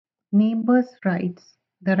Neighbors' rights.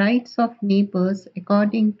 The rights of neighbors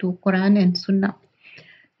according to Quran and Sunnah.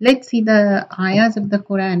 Let's see the ayahs of the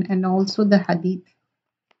Quran and also the Hadith.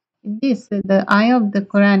 In this, the ayah of the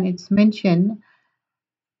Quran, it's mentioned,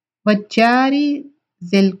 وَجَارِ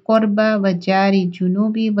ذِي الْقُرْبَى وَجَارِ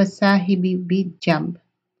جُنُوبِ وَصَاحِبِ بِالْجَنْبِ.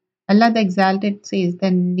 Allah the Exalted says,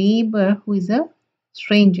 the neighbor who is a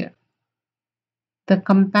stranger, the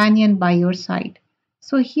companion by your side.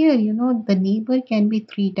 So here, the neighbor can be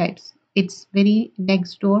three types. It's very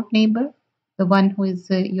next door neighbor, the one who is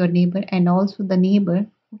your neighbor, and also the neighbor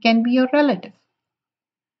who can be your relative.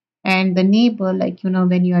 And the neighbor, like,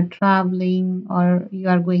 when you are traveling or you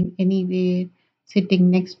are going anywhere,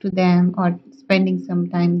 sitting next to them or spending some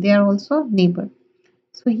time, they are also neighbor.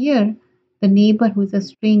 So here, the neighbor who is a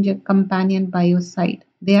stranger companion by your side,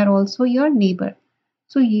 they are also your neighbor.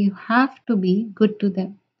 So you have to be good to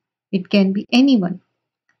them. It can be anyone.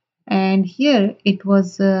 And here it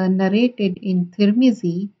was narrated in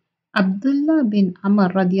Tirmizi. Abdullah bin Amr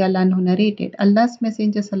radiallahu anhu narrated, Allah's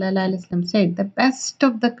Messenger sallallahu alaihi wasallam said, the best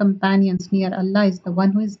of the companions near Allah is the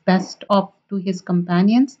one who is best of to his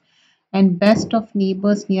companions, and best of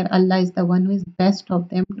neighbors near Allah is the one who is best of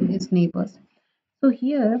them to his neighbors. So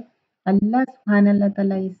here Allah subhanahu wa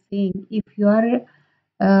ta'ala is saying, if you are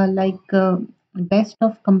best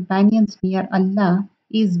of companions near Allah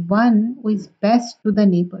is one who is best to the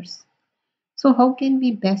neighbors. So how can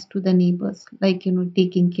we best to the neighbors? Like,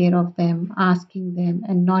 taking care of them, asking them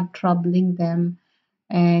and not troubling them.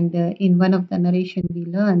 And in one of the narration we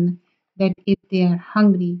learn that if they are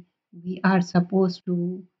hungry, we are supposed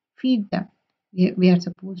to feed them. We are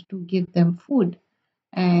supposed to give them food.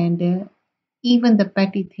 And even the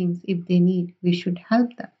petty things, if they need, we should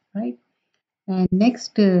help them, right? And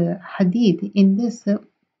next hadith, in this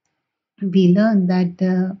we learn that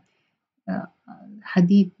uh,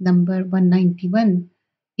 hadith number 191,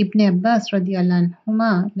 Ibn Abbas radiallahu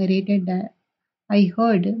anhuma narrated that I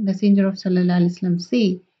heard Messenger of Sallallahu Alaihi Wasallam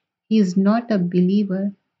say, he is not a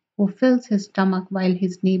believer who fills his stomach while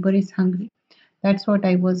his neighbor is hungry. That's what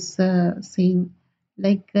I was saying.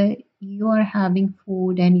 Like, you are having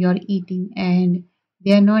food and you're eating, and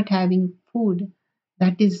they are not having food.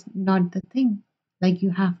 That is not the thing. Like,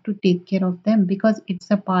 you have to take care of them because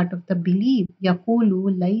it's a part of the belief.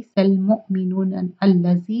 يَقُولُ لَيْسَ الْمُؤْمِنُونَ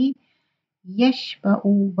الَّذِي يَشْبَعُ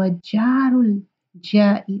وَجَارُ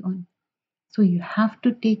الْجَائِعُ. So you have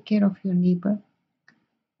to take care of your neighbor,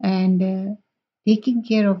 and taking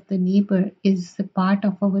care of the neighbor is a part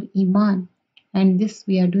of our iman. And this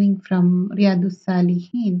we are doing from Riyadus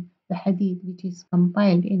Salihin, the hadith which is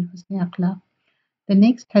compiled in Husn Akhlaq. The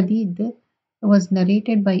next hadith was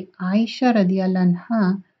narrated by Aisha radiallahu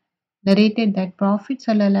anha, narrated that Prophet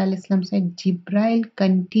sallallahu alaihi wasallam said, Jibrail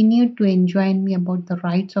continued to enjoin me about the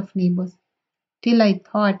rights of neighbors till I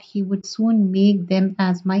thought he would soon make them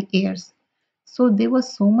as my heirs. So there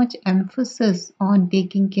was so much emphasis on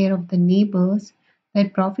taking care of the neighbors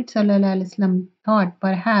that Prophet ﷺ thought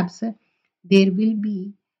perhaps there will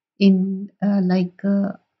be in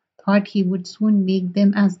thought he would soon make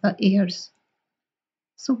them as the heirs.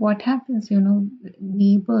 So what happens,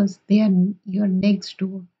 neighbors, they are your next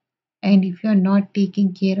door, and if you are not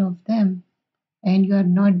taking care of them and you are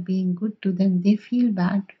not being good to them, they feel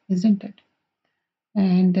bad, isn't it?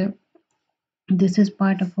 And this is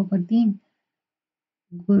part of our deen,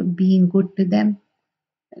 being good to them.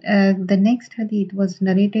 The next hadith was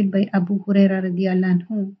narrated by Abu Huraira radiallahu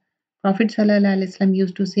anhu. Prophet sallallahu alaihi wasallam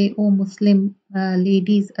used to say, "O Muslim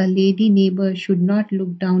ladies, a lady neighbor should not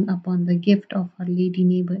look down upon the gift of her lady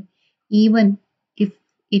neighbor, even if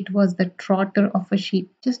it was the trotter of a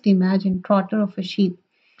sheep." Just imagine, trotter of a sheep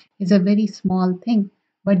is a very small thing,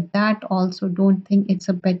 but that also don't think it's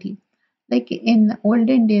a petty. Like in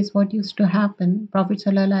olden days, what used to happen, Prophet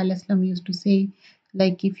sallallahu alaihi wasallam used to say,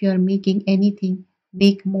 like, if you are making anything,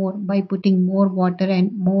 make more by putting more water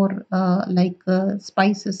and more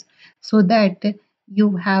spices, so that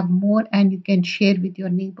you have more and you can share with your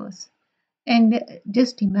neighbors. And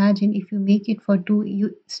just imagine, if you make it for two,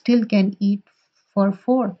 you still can eat for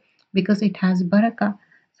four because it has barakah.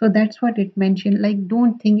 So that's what it mentioned. Like,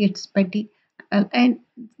 don't think it's petty. And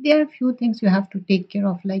there are few things you have to take care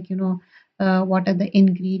of, like, what are the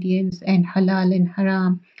ingredients and halal and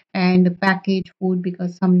haram and packaged food,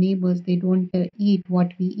 because some neighbors, they don't eat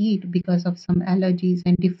what we eat because of some allergies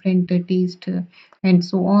and different taste and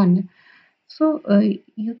so on. So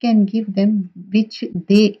you can give them which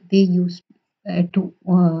they used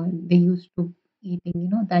they used to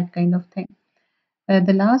eating, that kind of thing.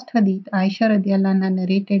 The last hadith, Aisha radiallahu anha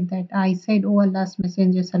narrated that I said, "O Allah's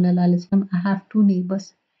Messenger sallallahu alaihi wasallam, I have two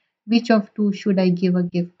neighbors. which of two should I give a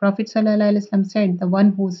gift? Prophet ﷺ said, the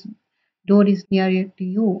one whose door is nearer to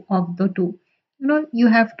you of the two. You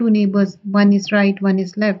have two neighbors, one is right, one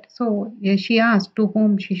is left. So she asked to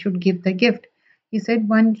whom she should give the gift. He said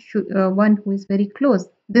one who is very close.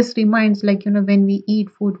 This reminds, like, when we eat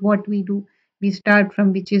food, what we do, we start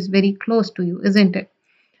from which is very close to you, isn't it?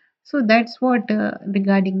 So that's what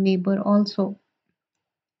regarding neighbor also.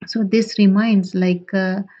 So this reminds, like,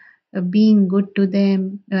 being good to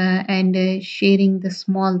them, and sharing the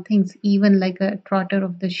small things, even like a trotter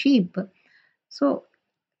of the sheep. So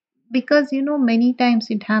because many times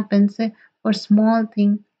it happens, for small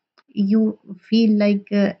thing you feel like,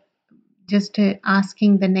 just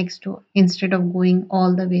asking the next door instead of going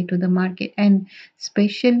all the way to the market. And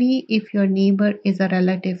especially if your neighbor is a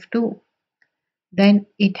relative too, then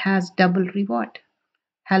it has double reward,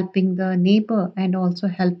 helping the neighbor and also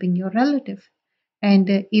helping your relative. And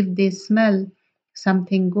if they smell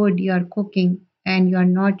something good you are cooking and you are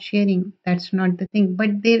not sharing, that's not the thing.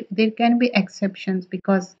 But there can be exceptions,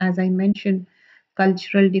 because as I mentioned,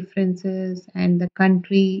 cultural differences and the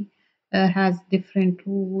country has different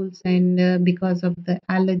rules, and because of the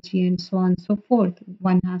allergy and so on and so forth,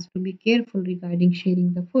 one has to be careful regarding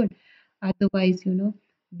sharing the food. Otherwise,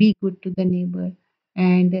 be good to the neighbor,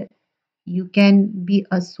 and you can be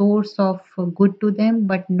a source of good to them,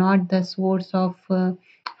 but not the source of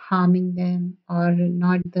harming them, or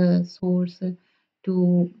not the source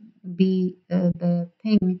to be the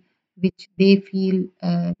thing which they feel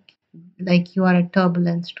like you are a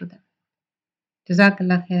turbulence to them.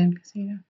 Jazakallah khairan kaseera.